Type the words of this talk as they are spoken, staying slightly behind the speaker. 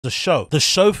The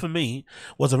show for me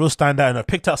was a real standout, and I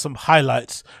picked out some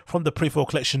highlights from the pre-fall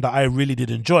collection that I really did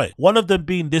enjoy. One of them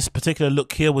being this particular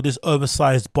look here with this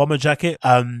oversized bomber jacket.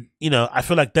 I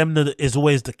feel like Demna is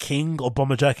always the king of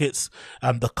bomber jackets.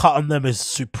 The cut on them is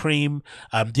supreme.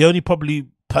 The only probably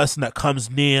person that comes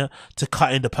near to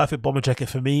cutting the perfect bomber jacket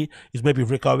for me is maybe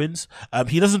Rick Owens.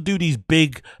 He doesn't do these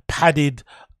big padded,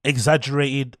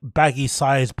 exaggerated baggy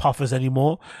size puffers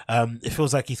anymore. It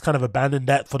feels like he's kind of abandoned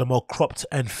that for the more cropped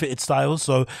and fitted styles.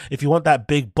 So if you want that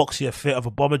big boxier fit of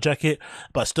a bomber jacket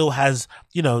but still has,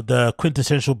 the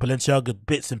quintessential Balenciaga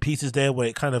bits and pieces there where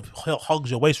it kind of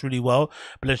hogs your waist really well,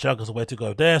 Balenciaga's the way to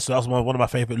go there. So that was one of my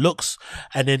favorite looks.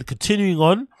 And then continuing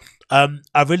on,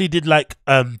 I really did like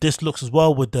this looks as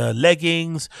well, with the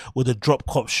leggings, with the drop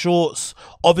crop shorts.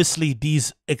 Obviously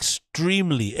these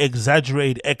extremely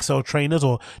exaggerated XL trainers,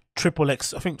 or triple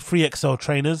X, I think 3XL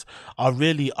trainers, are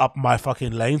really up my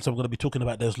fucking lane, so I'm going to be talking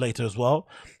about those later as well.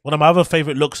 One of my other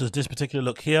favorite looks is this particular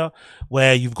look here,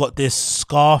 where you've got this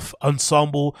scarf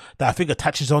ensemble that I think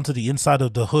attaches onto the inside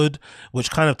of the hood,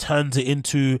 which kind of turns it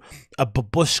into a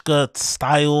babushka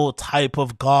style type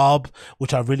of garb,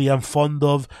 which I really am fond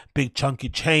of. Big chunky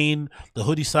chain, the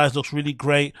hoodie size looks really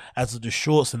great, as do the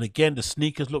shorts, and again the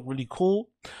sneakers look really cool.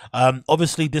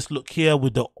 Obviously this look here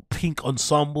with the pink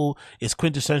ensemble is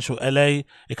quintessential LA.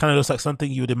 It kind of looks like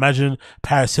something you would imagine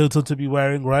Paris Hilton to be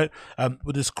wearing, right?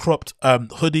 With this cropped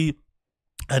hoodie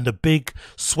and the big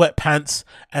sweatpants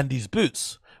and these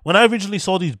boots. When I originally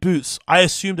saw these boots, I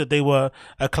assumed that they were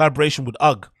a collaboration with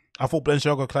UGG. I thought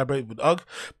Balenciaga collaborated with UGG,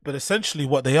 but essentially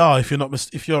what they are, if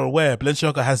you're aware,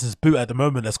 Balenciaga has this boot at the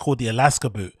moment that's called the Alaska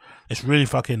boot. It's really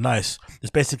fucking nice. It's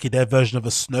basically their version of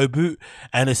a snow boot,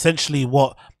 and essentially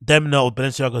what Demna or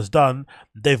Balenciaga has done,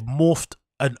 they've morphed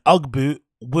an UGG boot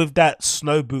with that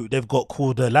snow boot they've got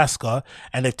called the Alaska,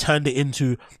 and they've turned it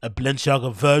into a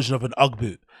Balenciaga version of an UGG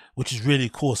boot, which is really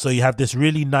cool. So you have this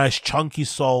really nice chunky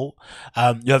sole,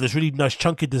 you have this really nice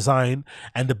chunky design,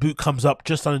 and the boot comes up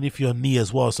just underneath your knee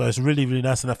as well. So it's really, really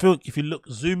nice. And I feel like if you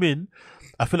zoom in,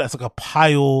 I feel like it's like a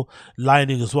pile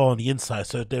lining as well on the inside.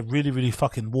 So they're really, really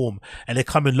fucking warm. And they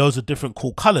come in loads of different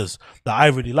cool colors that I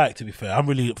really like, to be fair. I'm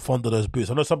really fond of those boots.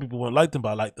 I know some people won't like them, but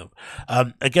I like them.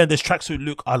 Again, this tracksuit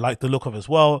look, I like the look of as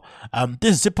well.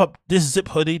 This zip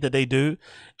hoodie that they do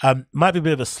might be a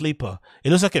bit of a sleeper.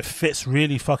 It looks like it fits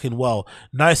really fucking well.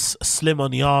 Nice slim on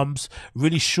the arms,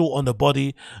 really short on the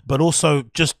body, but also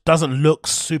just doesn't look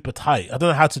super tight. I don't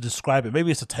know how to describe it. Maybe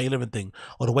it's a tailoring thing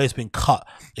or the way it's been cut.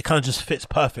 It kind of just fits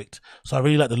perfect. So I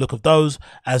really like the look of those,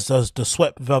 as does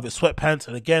the velvet sweatpants.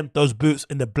 And again, those boots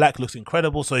in the black looks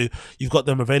incredible. So you've got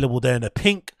them available there in the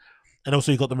pink, and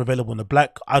also you got them available in the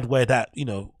black. I'd wear that,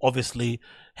 obviously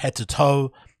head to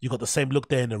toe. You got the same look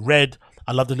there in the red.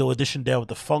 I love the little addition there with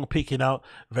the thong peeking out.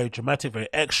 Very dramatic, very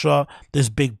extra. This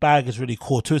big bag is really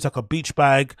cool too. It's like a beach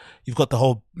bag. You've got the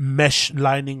whole mesh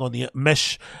lining on the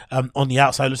on the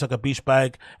outside. It looks like a beach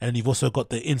bag. And you've also got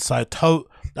the inside tote.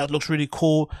 That looks really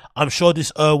cool. I'm sure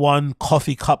this Erwan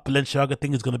coffee cup Balenciaga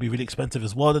thing is going to be really expensive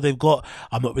as well that they've got.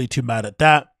 I'm not really too mad at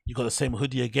that. You got the same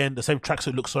hoodie again, the same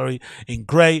tracksuit look, sorry, in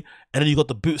grey. And then you got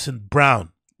the boots in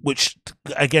brown, which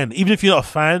again, even if you're not a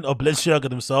fan of Balenciaga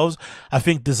themselves, I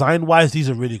think design wise these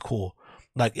are really cool.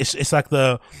 Like it's like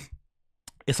a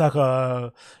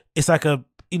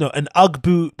an UGG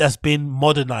boot that's been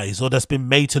modernized, or that's been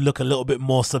made to look a little bit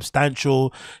more substantial.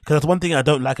 Because that's one thing I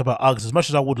don't like about UGGs. As much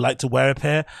as I would like to wear a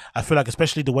pair, I feel like,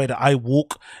 especially the way that I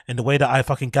walk and the way that I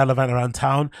fucking gallivant around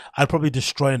town, I'd probably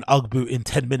destroy an UGG boot in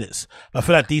 10 minutes. But I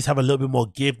feel like these have a little bit more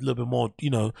give, a little bit more,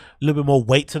 a little bit more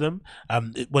weight to them.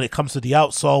 When it comes to the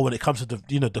outsole, when it comes to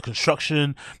the, the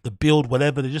construction, the build,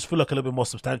 whatever, they just feel like a little bit more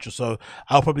substantial. So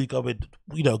I'll probably go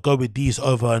with these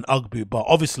over an UGG boot. But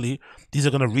obviously, these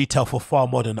are going to retail for far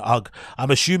more than UGG. I'm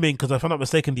assuming, because if I'm not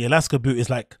mistaken, the Alaska boot is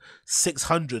like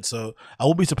 600, so I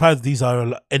won't be surprised if these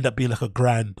end up being like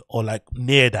 $1,000 or like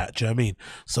near that. Do you know what I mean?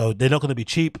 So they're not going to be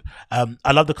cheap.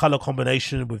 I love the color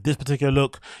combination with this particular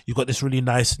look. You've got this really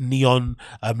nice neon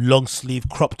long sleeve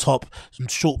crop top, some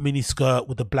short mini skirt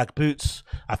with the black boots.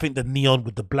 I think the neon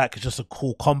with the black is just a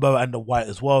cool combo, and the white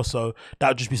as well. So that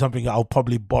would just be something that I'll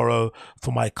probably borrow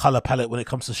for my color palette when it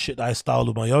comes to shit that I style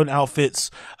with my own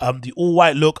outfits. The all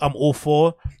white look, I'm all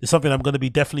for. It's something I'm going to be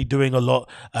definitely doing a lot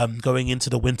going into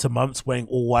the winter months, wearing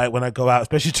all white when I go out,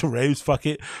 especially to raves, fuck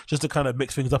it, just to kind of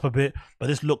mix things up a bit. But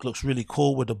this look looks really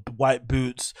cool with the white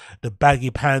boots, the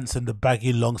baggy pants, and the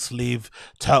baggy long sleeve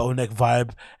turtleneck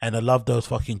vibe. And I love those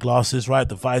fucking glasses, right?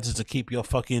 The visors to keep your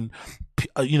fucking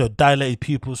dilated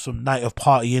pupils from night of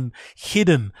partying,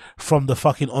 hidden from the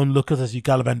fucking onlookers as you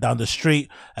gallivant down the street.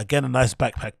 Again, a nice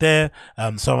backpack there.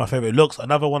 Some of my favorite looks.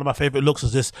 Another one of my favorite looks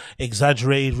is this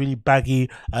exaggerated, really baggy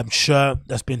shirt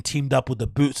that's been teamed up with the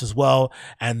boots as well,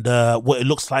 and what it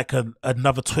looks like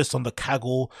another twist on the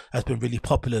Kaggle has been really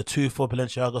popular too for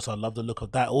Balenciaga. So I love the look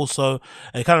of that also.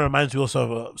 And it kind of reminds me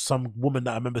also of some woman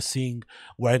that I remember seeing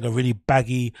wearing a really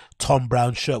baggy Tom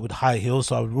Brown shirt with high heels.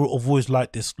 So I've always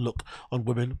liked this look on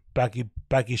women.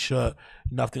 Baggy shirt,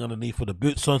 nothing underneath with the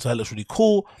boots on, so that looks really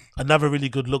cool. Another really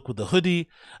good look with the hoodie.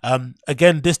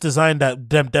 Again, this design that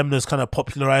Demna's kind of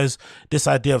popularized, this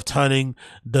idea of turning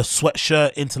the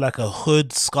sweatshirt into like a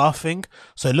hood scarf thing.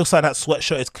 So it looks like that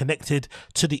sweatshirt is connected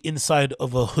to the inside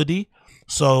of a hoodie.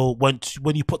 So when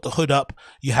you put the hood up,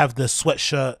 you have the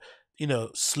sweatshirt,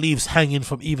 sleeves hanging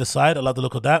from either side. I love the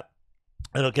look of that.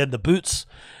 And again, the boots.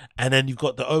 And then you've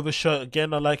got the overshirt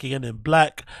again, I like, again in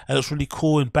black. And it's really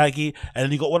cool and baggy. And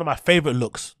then you got one of my favorite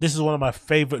looks. This is one of my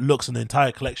favorite looks in the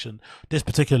entire collection. This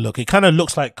particular look. It kind of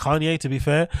looks like Kanye, to be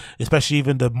fair. Especially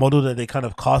even the model that they kind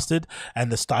of casted.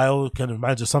 And the style kind of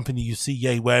reminds of something that you see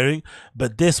Ye wearing.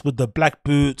 But this with the black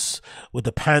boots, with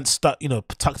the pants stuck,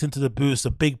 tucked into the boots,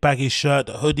 the big baggy shirt,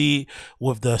 the hoodie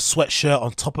with the sweatshirt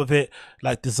on top of it,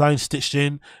 like design stitched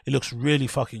in. It looks really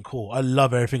fucking cool. I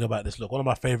love everything about this look. One of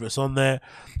my favorites on there.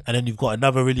 And then you've got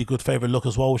another really good favorite look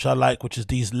as well, which I like, which is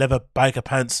these leather biker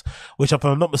pants, which, if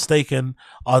I'm not mistaken,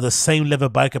 are the same leather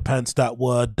biker pants that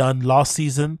were done last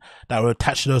season, that were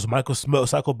attached to those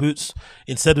motorcycle boots.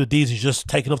 Instead of these, you're just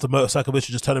taking off the motorcycle boots,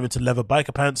 you just turn them into leather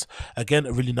biker pants. Again,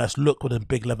 a really nice look with a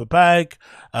big leather bag.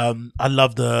 I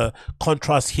love the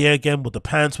contrast here again with the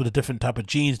pants, with a different type of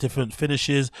jeans, different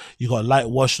finishes. You got a light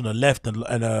wash on the left and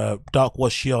a dark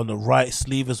wash here on the right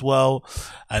sleeve as well.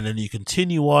 And then you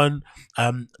continue on.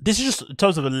 This is just, in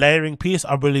terms of a layering piece,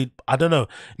 I don't know,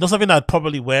 not something I'd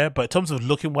probably wear, but in terms of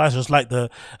looking wise, just like the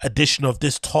addition of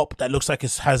this top that looks like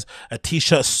it has a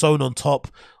t-shirt sewn on top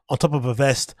of a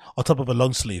vest, on top of a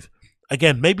long sleeve.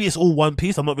 Again, maybe it's all one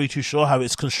piece. I'm not really too sure how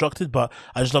it's constructed, but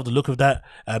I just love the look of that.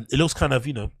 It looks kind of,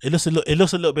 it looks a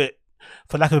little bit,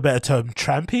 for lack of a better term,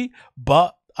 trampy,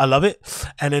 but I love it.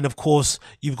 And then, of course,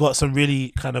 you've got some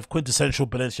really kind of quintessential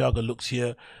Balenciaga looks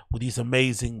here with these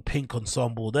amazing pink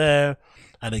ensemble there.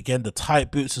 And again, the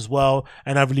tight boots as well.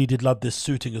 And I really did love this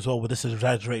suiting as well, with this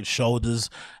exaggerated shoulders,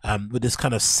 with this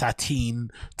kind of sateen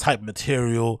type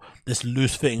material, this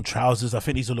loose fitting trousers. I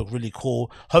think these will look really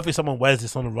cool. Hopefully someone wears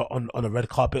this on a red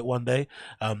carpet one day.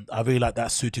 I really like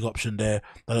that suiting option there.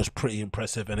 That was pretty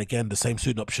impressive. And again, the same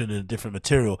suiting option in a different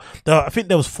material. I think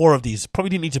there was 4 of these. Probably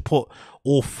didn't need to put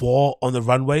all 4 on the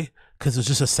runway, because it's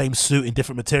just the same suit in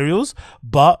different materials.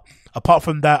 But apart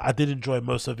from that, I did enjoy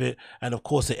most of it. And of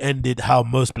course, it ended how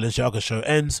most Balenciaga show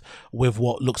ends, with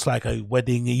what looks like a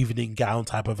wedding evening gown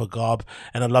type of a garb.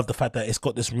 And I love the fact that it's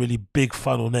got this really big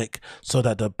funnel neck, so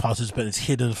that the participant is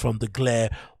hidden from the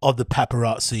glare of the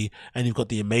paparazzi. And you've got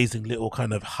the amazing little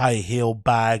kind of high heel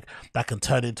bag that can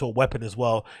turn into a weapon as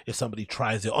well if somebody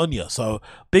tries it on you. So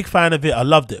big fan of it. I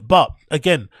loved it. But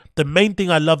again, the main thing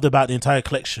I loved about the entire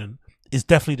collection is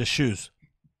definitely the shoes.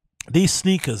 These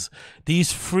sneakers,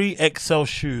 these 3XL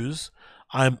shoes,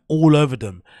 I'm all over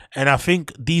them. And I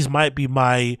think these might be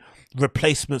my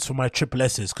replacements for my triple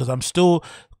S's, because I'm still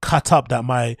cut up that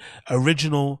my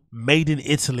original made in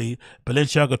Italy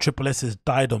Balenciaga triple S's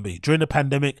died on me during the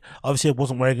pandemic. Obviously, I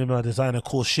wasn't wearing my designer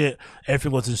cool shit.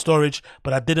 Everything was in storage,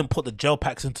 but I didn't put the gel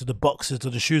packs into the boxes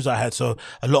of the shoes I had, so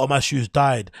a lot of my shoes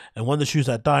died. And one of the shoes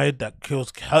that died, that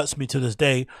hurts me to this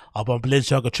day, are my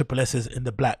Balenciaga triple S's in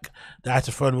the black. I had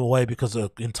to throw them away because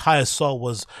the entire sole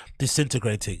was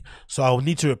disintegrating. So I'll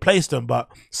need to replace them. But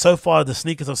so far, the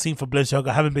sneakers I've seen from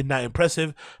Balenciaga haven't been that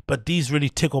impressive, but these really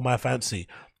tickle my fancy.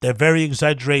 They're very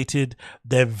exaggerated.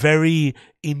 They're very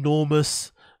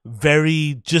enormous,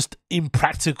 very just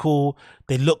impractical.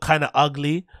 They look kind of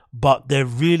ugly, but they're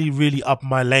really, really up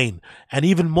my lane. And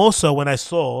even more so when I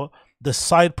saw the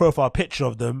side profile picture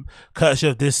of them, courtesy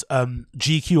of this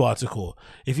GQ article.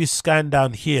 If you scan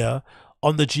down here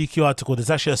on the GQ article, there's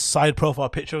actually a side profile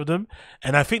picture of them.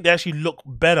 And I think they actually look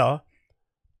better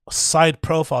side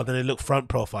profile than they look front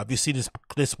profile. If you see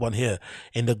this one here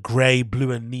in the gray,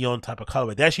 blue and neon type of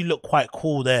colorway, they actually look quite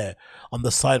cool there on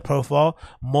the side profile,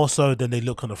 more so than they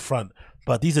look on the front.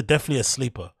 But these are definitely a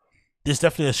sleeper. This is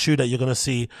definitely a shoe that you're going to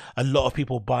see a lot of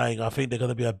people buying. I think they're going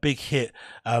to be a big hit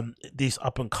this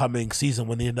up and coming season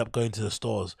when they end up going to the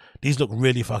stores. These look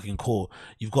really fucking cool.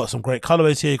 You've got some great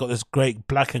colorways here. You've got this great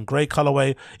black and gray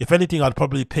colorway. If anything, I'd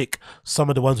probably pick some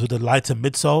of the ones with the lighter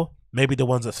midsole. Maybe the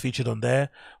ones that's featured on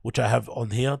there, which I have on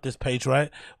here, this page, right?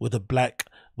 With the black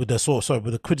with the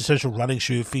with the quintessential running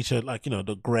shoe feature, like, you know,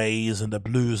 the greys and the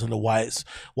blues and the whites,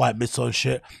 white midsole and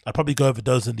shit. I'd probably go over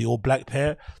those in the all black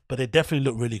pair, but they definitely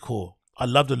look really cool. I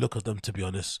love the look of them, to be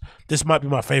honest. This might be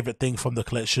my favorite thing from the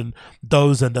collection.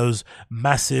 Those and those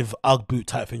massive Ugg boot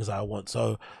type things that I want.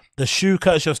 So the shoe,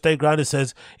 courtesy of Stay Grounded,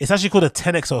 says it's actually called a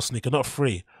 10XL sneaker, not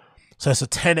 3. So it's a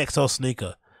 10XL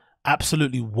sneaker.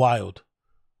 Absolutely wild.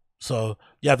 So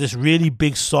you have this really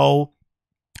big sole,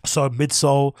 so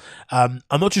midsole. I'm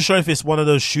not too sure if it's one of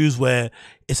those shoes where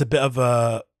it's a bit of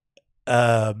a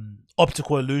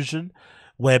optical illusion,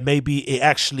 where maybe it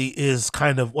actually is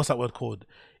kind of, what's that word called?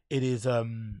 It is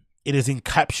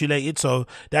encapsulated, so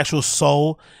the actual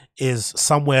sole is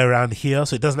somewhere around here,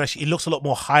 so it doesn't actually, it looks a lot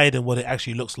more higher than what it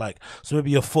actually looks like. So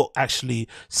maybe your foot actually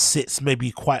sits maybe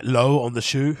quite low on the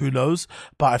shoe, who knows,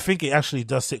 but I think it actually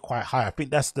does sit quite high. I think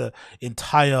that's the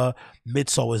entire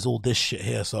midsole is all this shit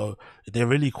here, so they're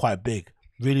really quite big.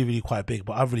 Really quite big,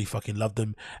 but I really fucking love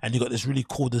them. And you got this really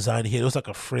cool design here. It looks like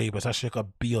a 3, but it's actually like a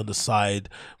B on the side.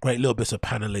 Great little bits of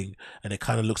paneling, and it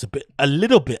kind of looks a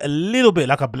little bit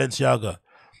like a Balenciaga.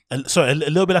 Sorry, a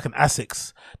little bit like an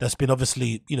Asics that's been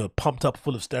obviously, you know, pumped up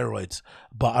full of steroids.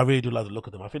 But I really do like the look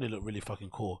of them. I think they look really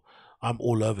fucking cool. I'm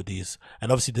all over these.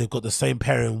 And obviously they've got the same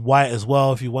pair in white as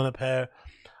well if you want a pair.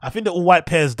 I think the all white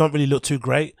pairs don't really look too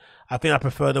great. I think I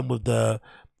prefer them with the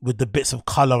bits of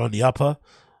color on the upper.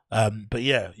 But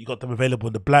yeah, you got them available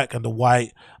in the black and the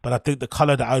white. But I think the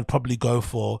color that I would probably go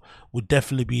for would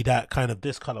definitely be that kind of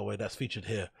this colorway that's featured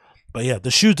here. But yeah,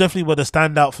 the shoes definitely were the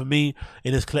standout for me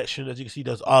in this collection. As you can see,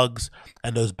 those Uggs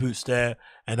and those boots there.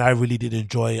 And I really did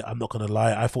enjoy it. I'm not going to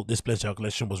lie. I thought this Balenciaga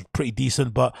collection was pretty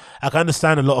decent. But I can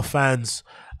understand a lot of fans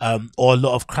or a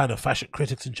lot of kind of fashion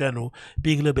critics in general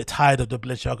being a little bit tired of the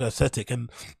Balenciaga aesthetic. And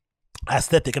I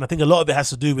think a lot of it has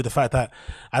to do with the fact that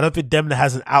I don't think Demna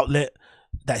has an outlet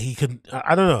that he can,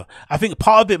 I don't know. I think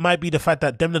part of it might be the fact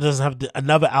that Demna doesn't have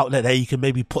another outlet that he can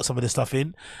maybe put some of this stuff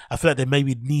in. I feel like there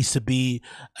maybe needs to be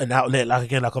an outlet, like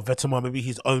again, like a Vetements, maybe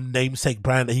his own namesake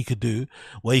brand that he could do,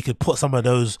 where he could put some of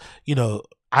those, you know,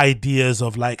 ideas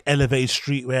of like elevated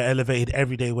streetwear, elevated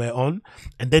everyday wear on,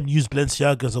 and then use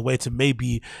Balenciaga as a way to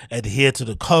maybe adhere to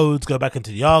the codes, go back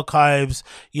into the archives,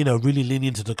 you know, really lean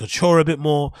into the couture a bit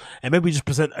more, and maybe just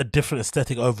present a different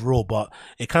aesthetic overall. But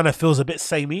it kind of feels a bit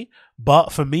samey.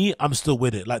 But for me, I'm still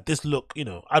with it. Like this look, you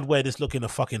know, I'd wear this look in a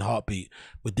fucking heartbeat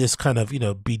with this kind of, you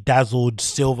know, bedazzled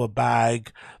silver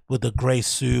bag with a grey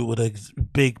suit, with a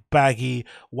big baggy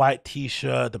white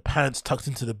t-shirt, the pants tucked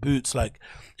into the boots. Like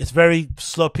it's very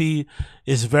sloppy.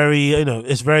 It's very, you know,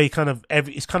 it's very kind of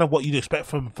it's kind of what you'd expect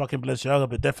from fucking Balenciaga,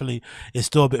 but definitely it's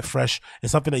still a bit fresh.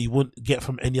 It's something that you wouldn't get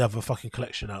from any other fucking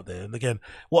collection out there. And again,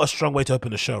 what a strong way to open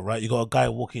the show, right? You got a guy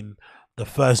walking, the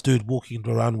first dude walking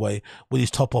the runway with his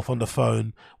top off on the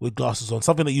phone with glasses on,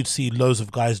 something that you'd see loads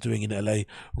of guys doing in LA,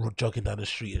 jogging down the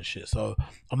street and shit. So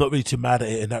I'm not really too mad at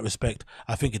it in that respect.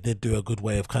 I think it did do a good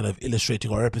way of kind of illustrating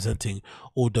or representing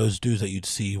all those dudes that you'd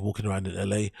see walking around in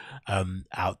LA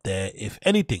out there, if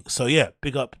anything. So yeah,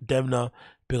 big up Demna,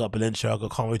 big up Balenciaga.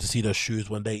 Can't wait to see those shoes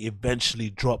when they eventually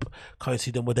drop. Can't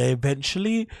see them when they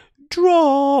eventually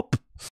drop.